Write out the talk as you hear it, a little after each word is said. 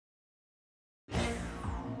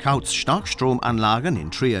Kautz Starkstrom-Anlagen in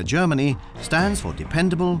Trier, Germany stands for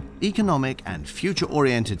dependable, economic and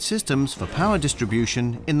future-oriented systems for power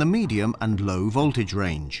distribution in the medium and low voltage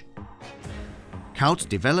range. Kautz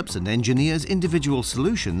develops and engineers individual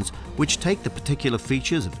solutions which take the particular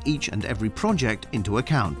features of each and every project into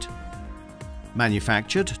account.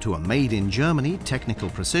 Manufactured to a made-in-Germany technical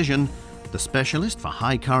precision, the specialist for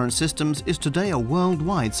high current systems is today a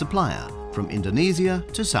worldwide supplier, from Indonesia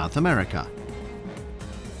to South America.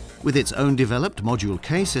 With its own developed Module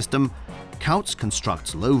K system, Kautz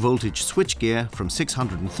constructs low-voltage switchgear from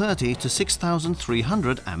 630 to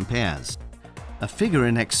 6,300 amperes. A figure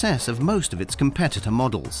in excess of most of its competitor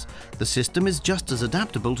models, the system is just as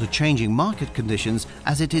adaptable to changing market conditions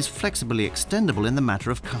as it is flexibly extendable in the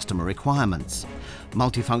matter of customer requirements.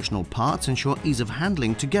 Multifunctional parts ensure ease of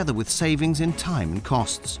handling together with savings in time and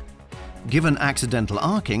costs. Given accidental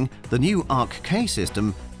arcing, the new Arc K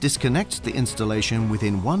system disconnects the installation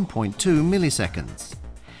within 1.2 milliseconds,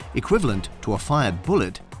 equivalent to a fired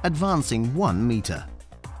bullet advancing 1 meter.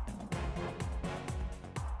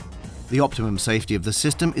 The optimum safety of the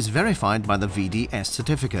system is verified by the VDS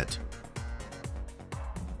certificate.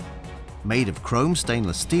 Made of chrome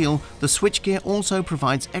stainless steel, the switchgear also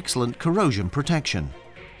provides excellent corrosion protection.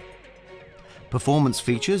 Performance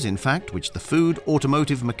features, in fact, which the food,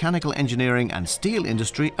 automotive, mechanical engineering and steel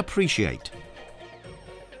industry appreciate.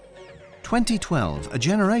 2012, a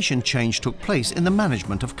generation change took place in the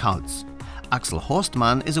management of Kautz. Axel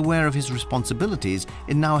Horstmann is aware of his responsibilities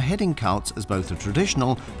in now heading Kautz as both a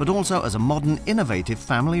traditional but also as a modern, innovative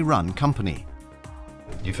family-run company.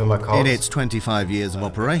 In its 25 years of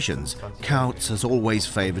operations, Kautz has always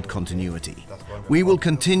favored continuity. We will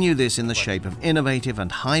continue this in the shape of innovative and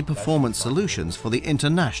high-performance solutions for the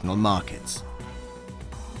international markets.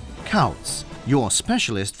 Kautz, your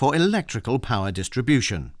specialist for electrical power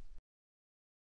distribution.